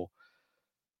 so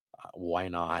why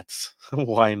not?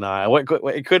 Why not?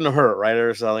 It couldn't hurt, right,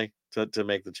 Araceli, to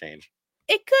make the change.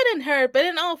 It couldn't hurt, but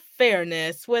in all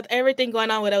fairness, with everything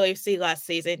going on with LAFC last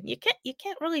season, you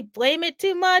can't really blame it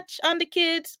too much on the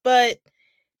kids. But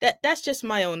that's just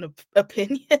my own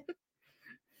opinion.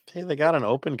 Hey, they got an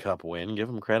Open Cup win. Give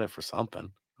them credit for something.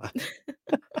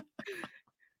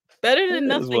 Better than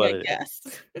nothing, I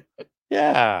guess.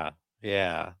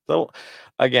 Yeah. So,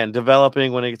 again,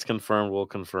 developing when it's confirmed, we'll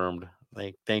confirmed.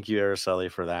 Thank you,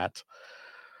 Araceli, for that.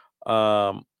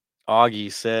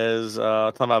 Augie says,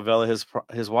 talking about Vela,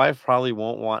 his wife probably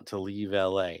won't want to leave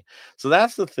LA. So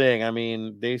that's the thing. I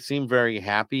mean, they seem very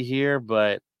happy here,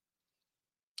 but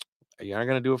you're not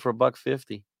going to do it for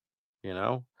 $1.50, you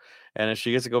know? And if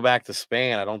she gets to go back to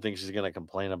Spain, I don't think she's going to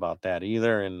complain about that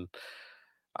either. And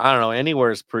I don't know,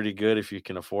 anywhere is pretty good if you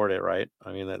can afford it, right?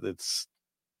 I mean, that's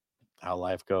how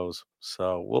life goes.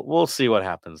 So we'll see what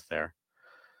happens there.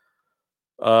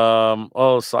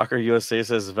 Soccer USA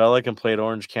says Vela can play at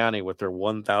Orange County with their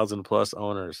 1,000 plus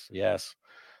owners. Yes.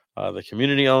 The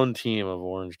community-owned team of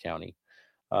Orange County.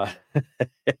 They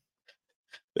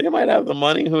might have the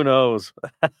money. Who knows?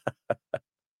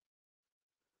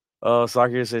 Soccer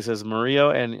USA says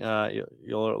Mario and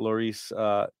Loris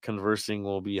conversing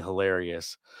will be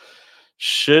hilarious.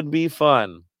 Should be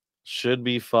fun.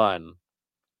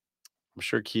 I'm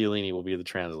sure Chiellini will be the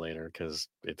translator because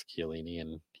it's Chiellini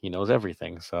and he knows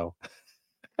everything. So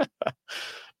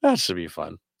that should be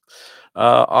fun.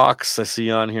 Ox, I see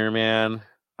you on here, man.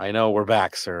 I know we're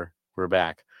back, sir. We're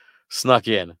back. Snuck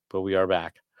in, but we are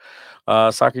back.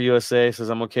 Soccer USA says,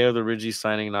 I'm okay with the Origi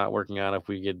signing not working out if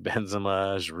we get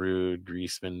Benzema, Giroud,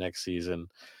 Griezmann next season.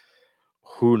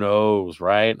 Who knows,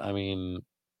 right? I mean,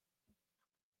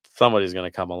 somebody's going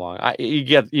to come along. You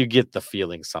get the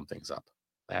feeling something's up.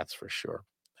 That's for sure.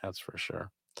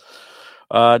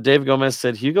 Dave Gomez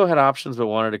said, Hugo had options but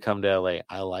wanted to come to LA.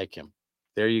 I like him.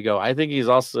 There you go. I think he's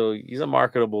a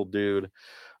marketable dude.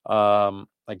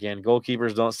 Again,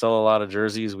 goalkeepers don't sell a lot of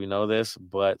jerseys. We know this,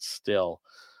 but still,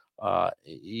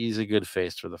 he's a good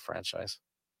face for the franchise.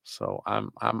 So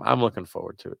I'm looking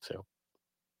forward to it too.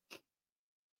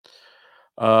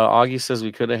 Augie says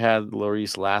we could have had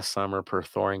Lloris last summer per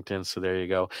Thorington, so there you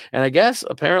go. And I guess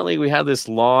apparently we had this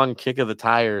long kick of the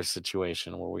tires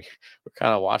situation where we were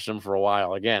kind of watching him for a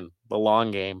while. Again, the long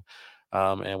game,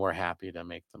 and we're happy to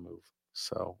make the move.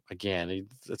 So again,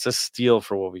 it's a steal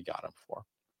for what we got him for.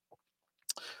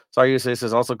 Sorry, USA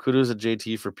says also kudos to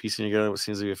JT for piecing together what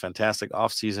seems to be a fantastic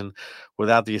offseason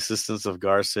without the assistance of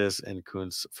Garces and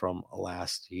Kuntz from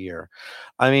last year.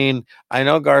 I mean, I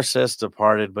know Garces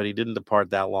departed, but he didn't depart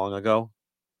that long ago,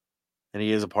 and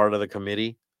he is a part of the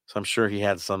committee, so I'm sure he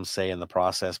had some say in the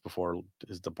process before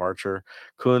his departure.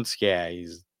 Kuntz, yeah,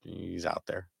 he's out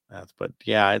there. But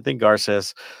yeah, I think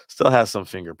Garces still has some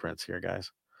fingerprints here,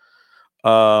 guys.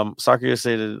 Soccer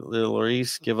USA did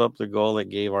Lloris give up the goal that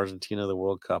gave Argentina the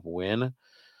World Cup win?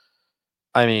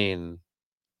 I mean,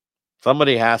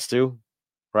 somebody has to,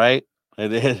 right?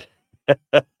 It is.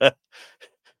 It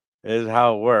is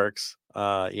how it works.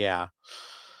 Yeah.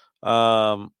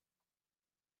 Oh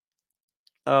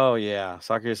yeah.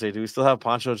 Soccer USA, do we still have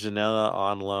Pancho Janela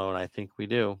on loan? I think we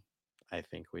do. I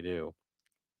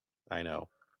know.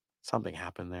 Something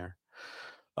happened there.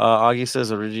 Augie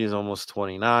says Origi is almost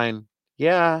 29.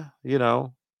 Yeah,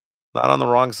 not on the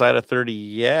wrong side of 30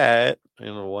 yet, a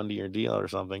 1-year deal or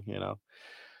something, But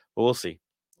we'll see.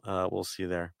 We'll see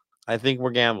there. I think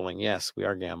we're gambling. Yes, we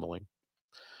are gambling.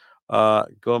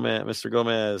 Mr.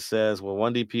 Gomez says, well,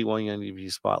 1 DP, 1 young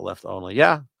DP spot left only.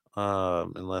 Yeah,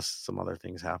 unless some other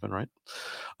things happen, right?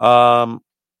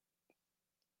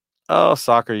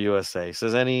 Soccer USA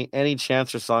says, any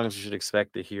chance or songs you should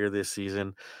expect to hear this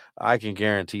season? I can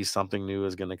guarantee something new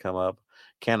is going to come up.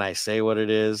 Can I say what it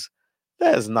is?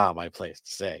 That is not my place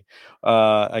to say.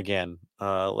 Again,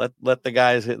 let the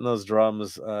guys hitting those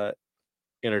drums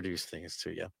introduce things to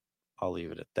you. I'll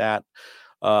leave it at that.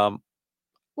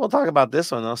 We'll talk about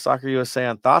this one though. Soccer USA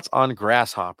on thoughts on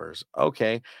Grasshoppers.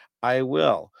 Okay, I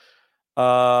will.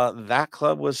 That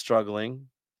club was struggling.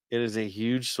 It is a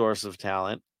huge source of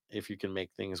talent if you can make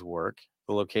things work.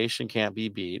 The location can't be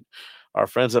beat. Our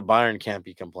friends at Bayern can't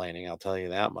be complaining. I'll tell you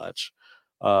that much.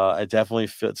 It definitely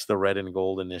fits the red and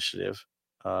gold initiative.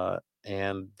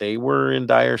 And they were in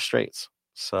dire straits.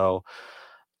 So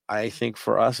I think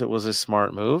for us, it was a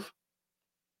smart move.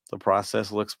 The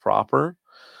process looks proper.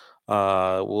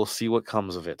 We'll see what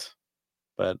comes of it.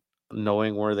 But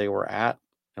knowing where they were at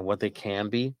and what they can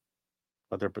be,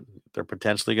 what they're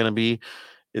potentially going to be,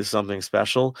 is something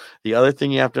special. The other thing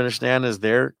you have to understand is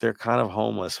they're kind of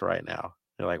homeless right now.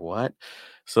 They're like, what?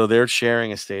 So they're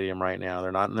sharing a stadium right now.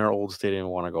 They're not in their old stadium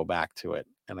and want to go back to it.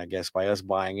 And I guess by us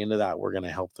buying into that, we're going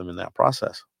to help them in that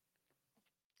process.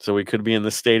 So we could be in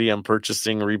the stadium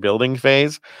purchasing rebuilding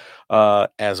phase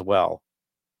as well,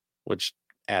 which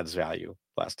adds value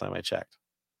last time I checked.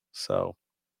 So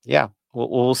yeah,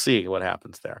 we'll see what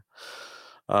happens there.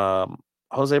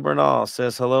 Jose Bernal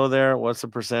says, hello there. What's the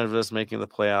percentage of us making the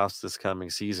playoffs this coming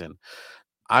season?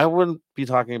 I wouldn't be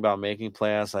talking about making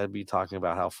playoffs. I'd be talking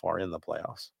about how far in the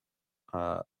playoffs,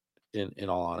 in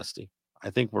all honesty. I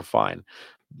think we're fine.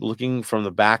 Looking from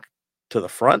the back to the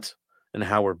front and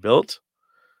how we're built,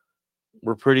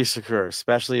 we're pretty secure,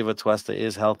 especially if Atuesta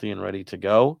is healthy and ready to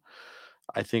go.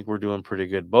 I think we're doing pretty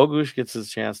good. Bogusz gets his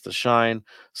chance to shine.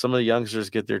 Some of the youngsters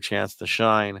get their chance to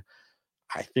shine.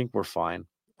 I think we're fine.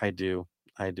 I do.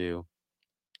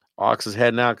 Ox is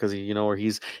heading out because where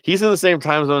he's in the same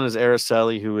time zone as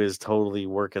Araceli, who is totally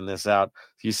working this out.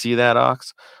 Do you see that,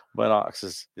 Ox? But Ox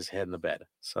is heading to bed.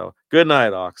 So good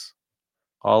night, Ox.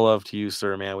 All love to you,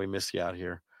 sir, man. We miss you out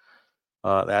here.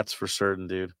 That's for certain,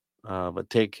 dude. But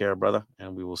take care, brother,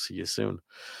 and we will see you soon.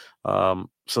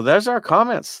 So there's our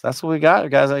comments. That's what we got,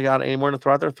 guys. I got any more to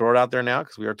throw out there? Throw it out there now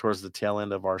because we are towards the tail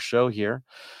end of our show here.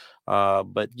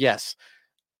 But yes,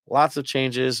 lots of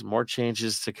changes, more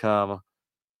changes to come.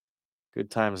 Good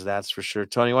times, that's for sure.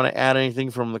 Tony, you want to add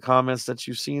anything from the comments that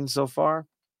you've seen so far?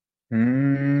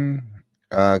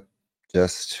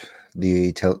 Just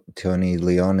the Tony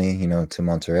Leone, to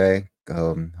Monterrey.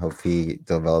 Hope he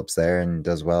develops there and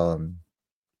does well.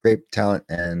 Great talent,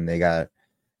 and they got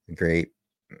a great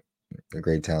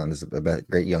talent. Is a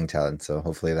great young talent. So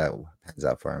hopefully that pans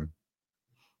out for him.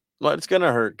 Well, it's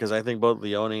gonna hurt because I think both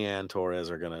Leone and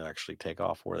Torres are gonna actually take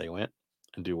off where they went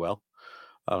and do well.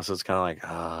 So it's kind of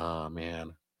like,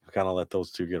 man, I kind of let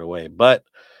those two get away. But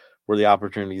were the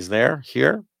opportunities there?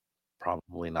 Here,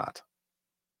 probably not.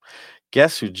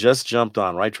 Guess who just jumped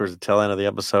on right towards the tail end of the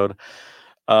episode?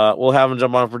 We'll have him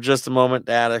jump on for just a moment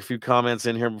to add a few comments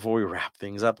in here before we wrap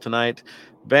things up tonight.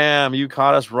 Bam, you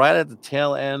caught us right at the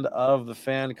tail end of the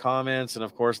fan comments. And,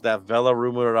 of course, that Vela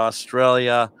rumored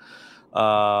Australia.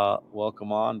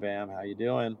 Welcome on, Bam. How you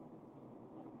doing?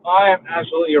 I am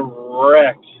absolutely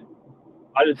wrecked.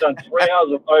 I just done 3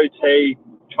 hours of OT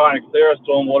trying to clear a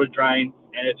stormwater drain,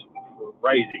 and it's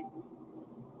crazy.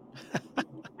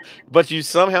 But you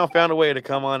somehow found a way to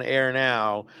come on air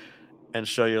now and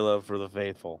show your love for the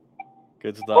faithful.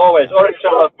 Good stuff. Always show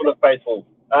love for the faithful.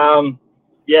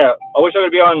 Yeah, I wish I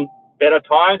could be on better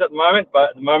times at the moment,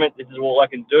 but at the moment, this is all I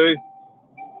can do.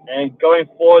 And going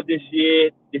forward this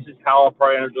year, this is how I'll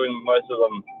probably end up doing most of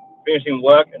them. Finishing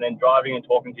work and then driving and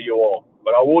talking to you all.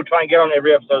 But I will try and get on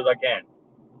every episode as I can.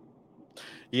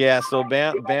 Yeah, so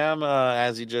Bam,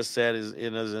 as he just said, is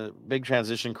a big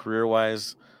transition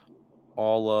career-wise.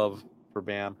 All love for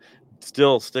Bam.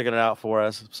 Still sticking it out for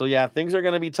us. So, yeah, things are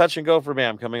going to be touch and go for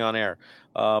Bam coming on air.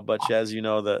 But as you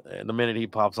know, the minute he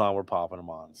pops on, we're popping him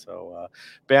on. So,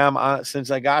 Bam,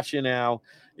 since I got you now,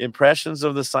 impressions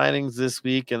of the signings this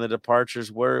week and the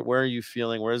departures, where are you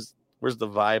feeling? Where's the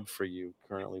vibe for you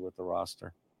currently with the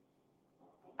roster?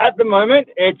 At the moment,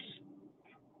 it's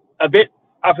a bit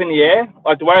up in the air.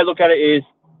 Like, the way I look at it is,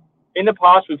 in the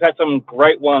past, we've had some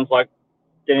great ones like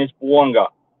Dennis Bouanga.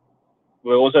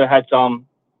 We also had some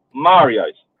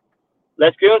Marios.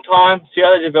 Let's give them time, see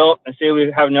how they develop, and see if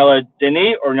we have another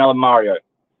Denis or another Mario.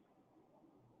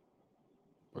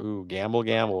 Ooh,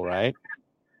 gamble, right?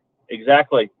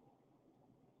 Exactly.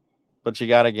 But you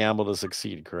got to gamble to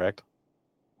succeed, correct?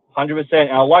 100%.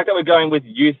 And I like that we're going with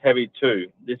youth heavy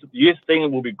too. This youth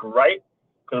thing will be great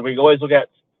because we always look at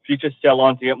future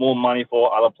sell-on to get more money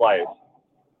for other players.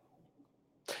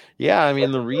 Yeah, I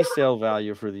mean, the resale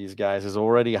value for these guys is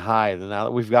already high. Now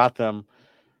that we've got them,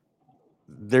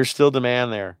 there's still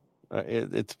demand there.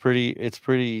 It's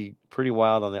pretty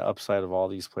wild on the upside of all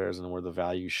these players and where the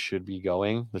value should be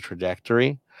going, the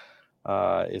trajectory.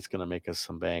 It's going to make us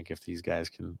some bank if these guys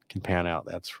can pan out.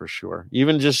 That's for sure.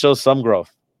 Even just show some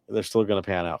growth, they're still going to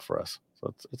pan out for us.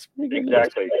 So it's pretty good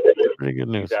exactly. news. Pretty good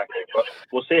news. Exactly. But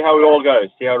we'll see how it all goes.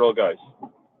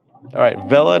 All right,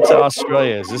 Vela to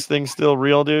Australia. Is this thing still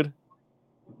real, dude?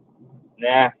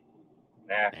 Nah.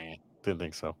 Didn't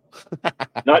think so.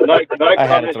 No club in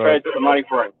Australia's got the money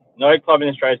for him. No club in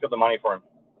Australia's got the money for him.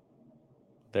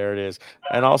 There it is.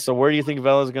 And also, where do you think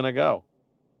Vela's going to go?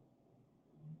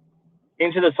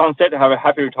 Into the sunset to have a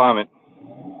happy retirement.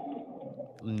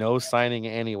 No signing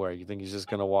anywhere. You think he's just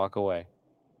going to walk away?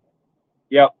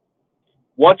 Yep.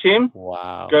 Watch him.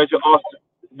 Wow. Go to Austin.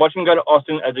 Watch him go to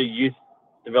Austin as a youth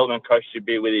development coach to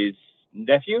be with his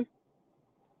nephew.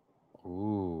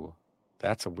 Ooh,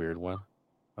 that's a weird one.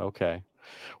 Okay.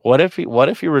 What if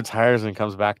he retires and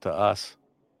comes back to us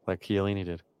like Chiellini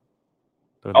did?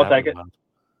 I'll take it.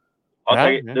 I'll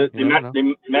take it.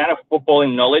 The amount of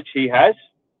footballing knowledge he has,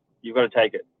 you've got to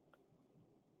take it.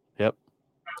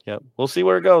 Yep. We'll see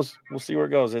where it goes.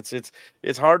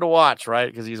 It's hard to watch, right?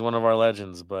 Because he's one of our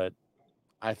legends, but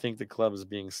I think the club is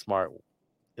being smart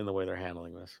in the way they're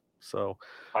handling this. So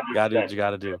you got to do what you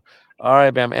got to do. All right,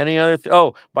 Bam. Any other?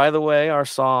 Oh, by the way, our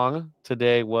song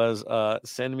today was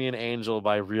 "Send Me an Angel"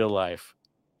 by Real Life.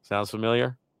 Sounds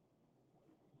familiar?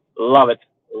 Love it.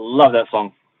 Love that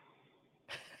song.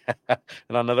 And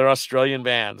another Australian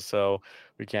band, so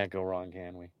we can't go wrong,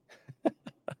 can we?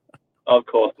 Of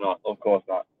course not.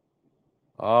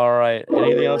 All right.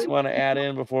 Anything else you want to add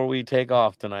in before we take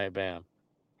off tonight, Bam?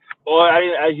 Well,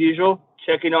 as usual,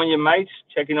 check in on your mates,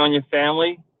 check in on your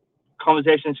family.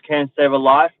 Conversations can save a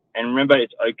life. And remember,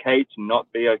 it's okay to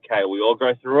not be okay. We all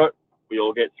go through it. We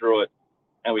all get through it.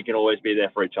 And we can always be there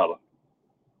for each other.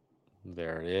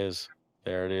 There it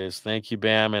is. Thank you,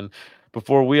 Bam. And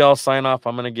before we all sign off,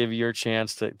 I'm going to give you your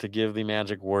chance to give the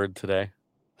magic word today.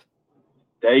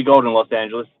 Stay golden, Los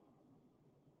Angeles.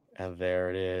 And there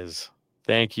it is.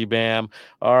 Thank you, Bam.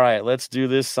 All right, let's do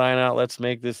this sign out. Let's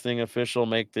make this thing official,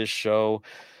 make this show,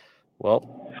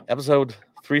 well, episode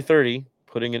 330,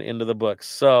 putting it into the books.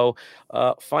 So,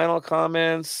 final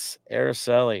comments,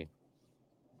 Araceli.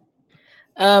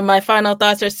 My final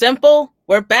thoughts are simple.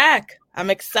 We're back. I'm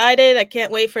excited. I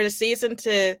can't wait for the season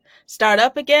to start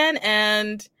up again.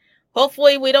 And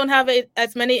hopefully we don't have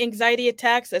as many anxiety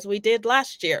attacks as we did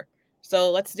last year.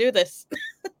 So let's do this.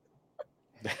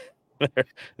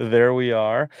 There we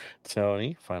are.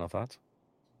 Tony, final thoughts?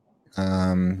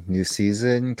 New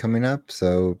season coming up.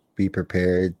 So be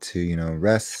prepared to,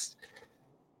 rest.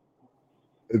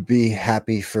 Be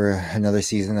happy for another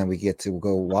season that we get to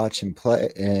go watch and play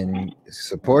and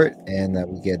support, and that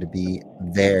we get to be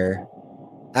there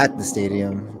at the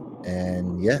stadium.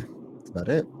 And yeah, that's about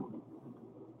it.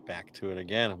 Back to it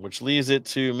again, which leaves it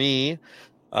to me.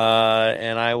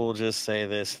 And I will just say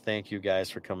this. Thank you guys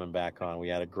for coming back on. We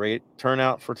had a great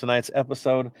turnout for tonight's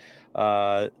episode.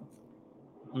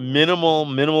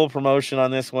 Minimal promotion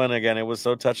on this one. Again, it was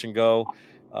so touch and go.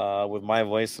 With my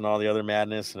voice and all the other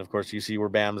madness, and of course you see where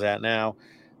Bam's at now,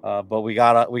 but we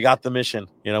got the mission.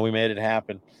 We made it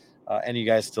happen, and you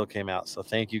guys still came out. So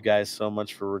thank you guys so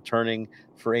much for returning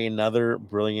for another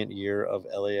brilliant year of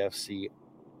LAFC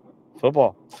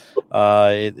football.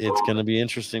 It's going to be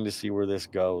interesting to see where this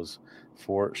goes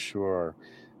for sure.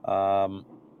 Yeah,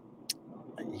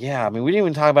 I mean, we didn't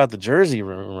even talk about the jersey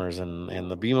rumors and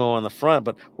the BMO on the front,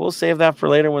 but we'll save that for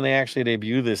later when they actually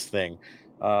debut this thing.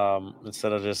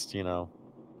 Instead of just,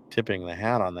 tipping the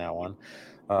hat on that one.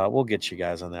 We'll get you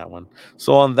guys on that one.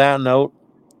 So on that note,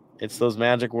 it's those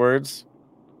magic words.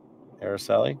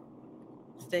 Araceli.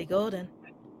 Stay golden.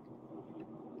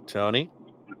 Tony.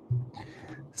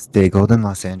 Stay golden,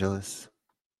 Los Angeles.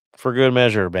 For good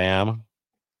measure, Bam.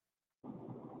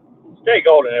 Stay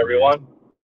golden, everyone.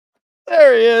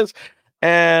 There he is.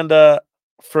 And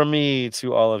from me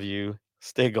to all of you,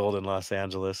 stay golden, Los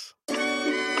Angeles.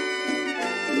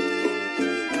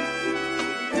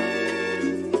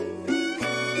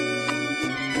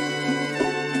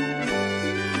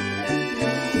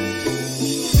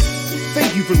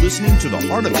 Thank you for listening to the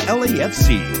Heart of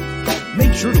LAFC.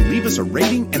 Make sure to leave us a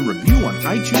rating and review on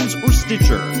iTunes or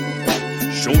Stitcher.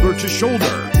 Shoulder to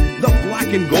shoulder, the black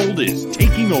and gold is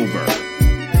taking over.